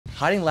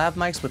hiding lav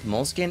mics with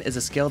Moleskin is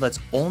a skill that's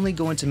only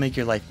going to make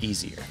your life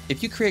easier.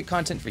 If you create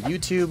content for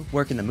YouTube,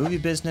 work in the movie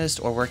business,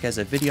 or work as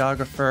a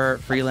videographer,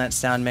 freelance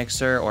sound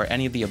mixer, or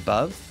any of the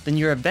above, then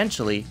you're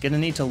eventually going to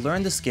need to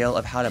learn the skill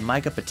of how to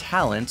mic up a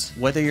talent,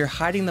 whether you're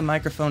hiding the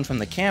microphone from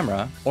the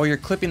camera or you're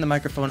clipping the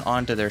microphone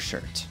onto their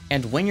shirt.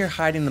 And when you're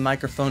hiding the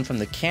microphone from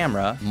the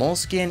camera,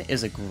 Moleskin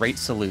is a great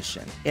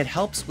solution. It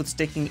helps with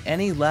sticking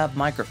any lav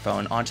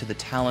microphone onto the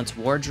talent's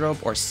wardrobe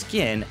or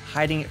skin,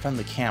 hiding it from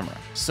the camera.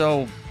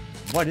 So,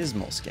 what is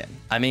Moleskin?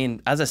 I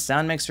mean, as a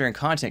sound mixer and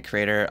content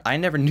creator, I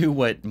never knew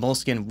what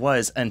Moleskin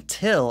was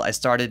until I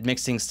started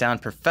mixing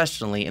sound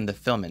professionally in the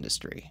film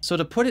industry. So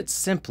to put it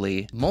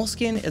simply,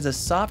 Moleskin is a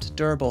soft,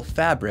 durable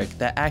fabric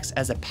that acts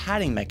as a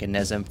padding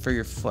mechanism for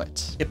your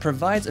foot. It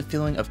provides a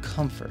feeling of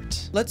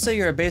comfort. Let's say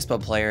you're a baseball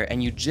player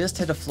and you just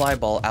hit a fly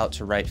ball out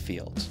to right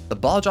field. The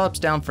ball drops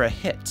down for a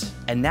hit,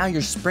 and now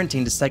you're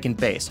sprinting to second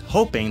base,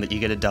 hoping that you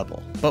get a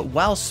double. But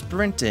while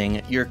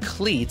sprinting, your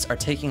cleats are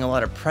taking a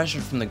lot of pressure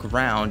from the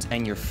ground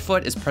and your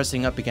foot is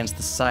pressing up against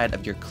the side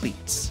of your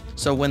cleats.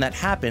 So when that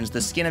happens, the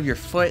skin of your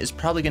foot is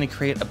probably going to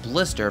create a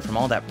blister from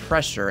all that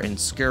pressure and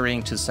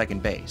scurrying to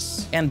second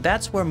base. And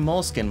that's where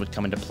Moleskin would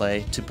come into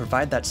play to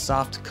provide that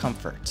soft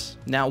comfort.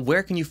 Now,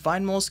 where can you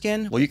find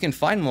Moleskin? Well, you can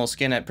find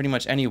Moleskin at pretty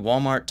much any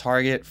Walmart,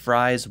 Target,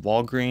 Fry's,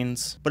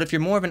 Walgreens. But if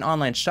you're more of an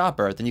online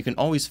shopper, then you can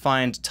always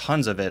find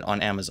tons of it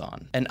on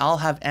Amazon. And I'll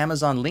have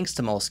Amazon links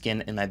to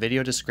Moleskin in my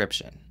video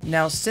description.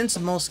 Now, since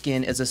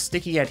Moleskin is a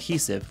sticky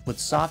adhesive with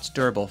soft,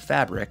 durable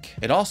fabric,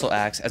 it also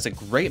acts as a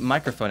great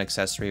microphone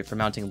accessory for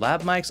mounting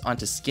lav mics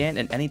onto skin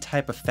and any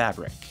type of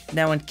fabric.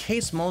 Now, in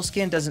case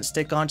Moleskin doesn't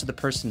stick onto the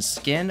person's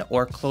skin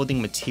or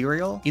clothing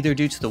material, either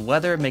due to the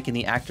weather making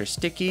the actor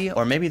sticky,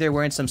 or maybe they're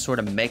wearing some sort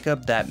of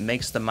makeup that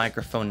makes the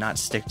microphone not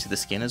stick to the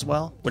skin as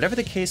well. Whatever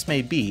the case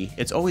may be,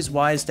 it's always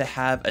wise to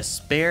have a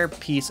spare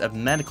piece of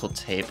medical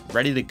tape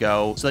ready to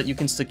go so that you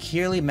can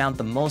securely mount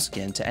the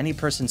Moleskin to any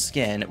person's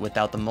skin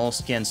without the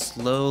Moleskin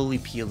slowly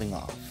peeling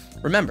off.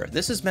 Remember,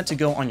 this is meant to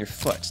go on your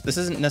foot. This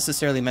isn't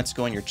necessarily meant to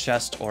go on your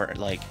chest or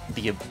like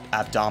the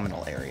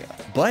abdominal area.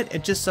 But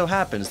it just so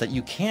happens that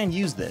you can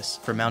use this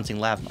for mounting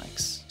lav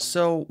mics.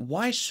 So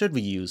why should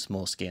we use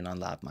Moleskin on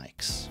lav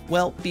mics?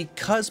 Well,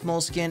 because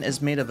Moleskin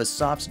is made of a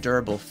soft,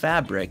 durable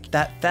fabric,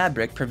 that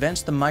fabric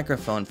prevents the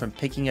microphone from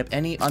picking up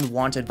any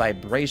unwanted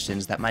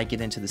vibrations that might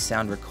get into the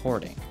sound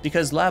recording.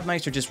 Because lav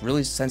mics are just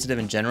really sensitive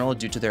in general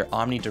due to their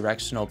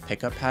omnidirectional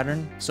pickup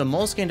pattern, so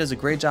Moleskin does a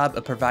great job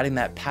of providing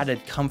that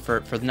padded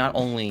comfort for not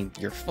only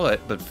your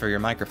foot, but for your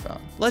microphone.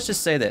 Let's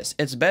just say this,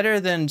 it's better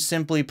than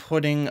simply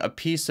putting a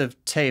piece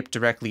of tape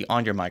directly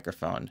on your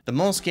microphone. The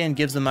Moleskin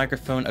gives the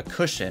microphone a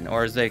cushion,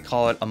 or as they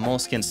call it, a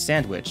Moleskin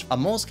sandwich. A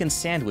Moleskin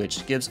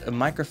sandwich gives a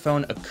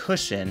microphone a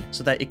cushion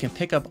so that it can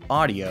pick up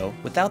audio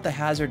without the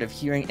hazard of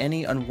hearing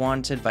any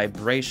unwanted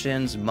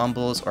vibrations,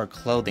 mumbles, or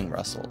clothing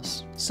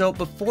rustles. So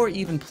before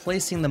even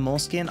placing the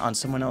Moleskin on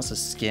someone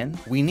else's skin,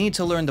 we need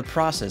to learn the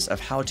process of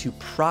how to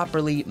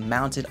properly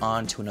mount it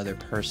onto another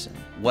person,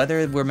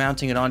 whether we're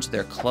mounting it onto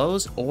their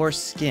clothes or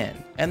skin.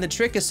 And the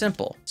trick is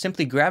simple.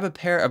 Simply grab a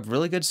pair of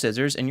really good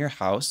scissors in your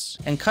house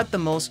and cut the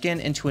Moleskin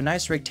into a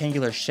nice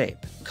rectangular shape.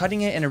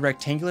 Cutting it in a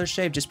rectangular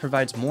shape just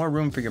provides more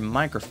room for your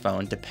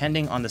microphone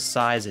depending on the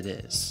size it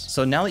is.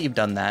 So now that you've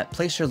done that,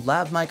 place your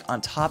lav mic on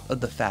top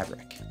of the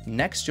fabric.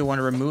 Next, you'll want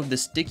to remove the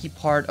sticky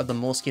part of the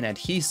Moleskin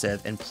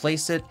adhesive and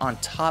place it on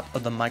top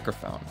of the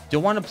microphone.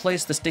 You'll want to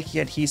place the sticky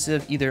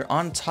adhesive either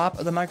on top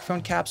of the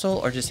microphone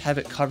capsule or just have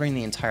it covering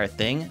the entire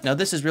thing. Now,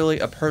 this is really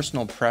a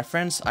personal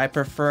preference. I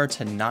prefer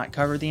to not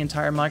cover the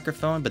entire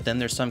microphone, but then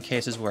there's some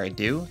cases where I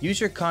do. Use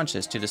your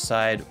conscience to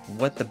decide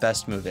what the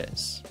best move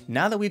is.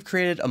 Now that we've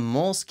created a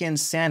Moleskin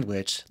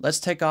sandwich,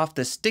 let's take off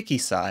the sticky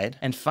side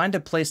and find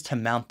a place to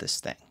mount this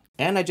thing.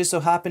 And I just so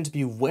happen to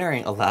be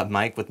wearing a lav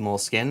mic with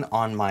Moleskin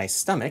on my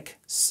stomach,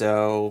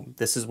 so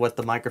this is what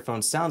the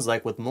microphone sounds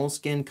like with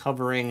Moleskin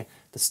covering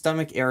the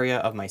stomach area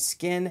of my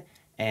skin,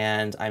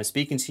 and I'm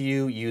speaking to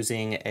you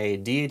using a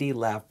Deity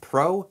Lav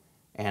Pro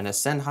and a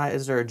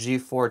Sennheiser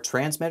G4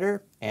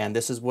 transmitter, and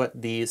this is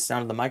what the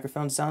sound of the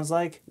microphone sounds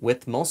like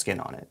with Moleskin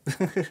on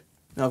it.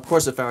 Now, of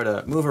course, if I were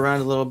to move around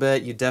a little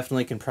bit, you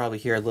definitely can probably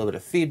hear a little bit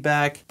of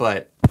feedback,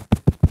 but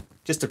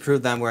just to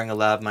prove that I'm wearing a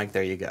lav mic,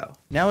 there you go.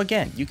 Now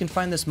again, you can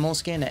find this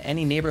Moleskin at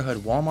any neighborhood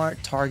Walmart,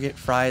 Target,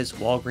 Fry's,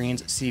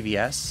 Walgreens,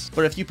 CVS.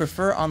 But if you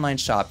prefer online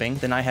shopping,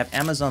 then I have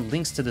Amazon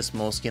links to this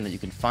Moleskin that you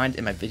can find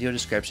in my video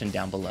description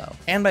down below.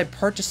 And by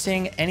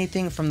purchasing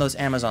anything from those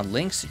Amazon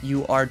links,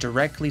 you are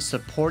directly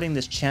supporting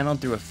this channel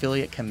through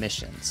affiliate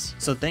commissions.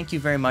 So thank you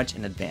very much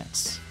in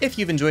advance. If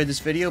you've enjoyed this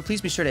video,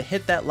 please be sure to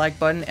hit that like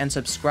button and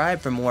subscribe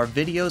for more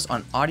videos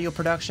on audio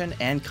production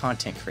and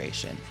content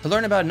creation. To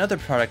learn about another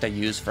product I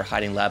use for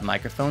hiding lav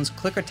microphones,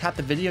 click or tap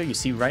the video you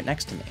see right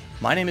next to me.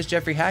 My name is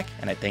Jeffrey Hack,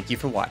 and I thank you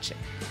for watching.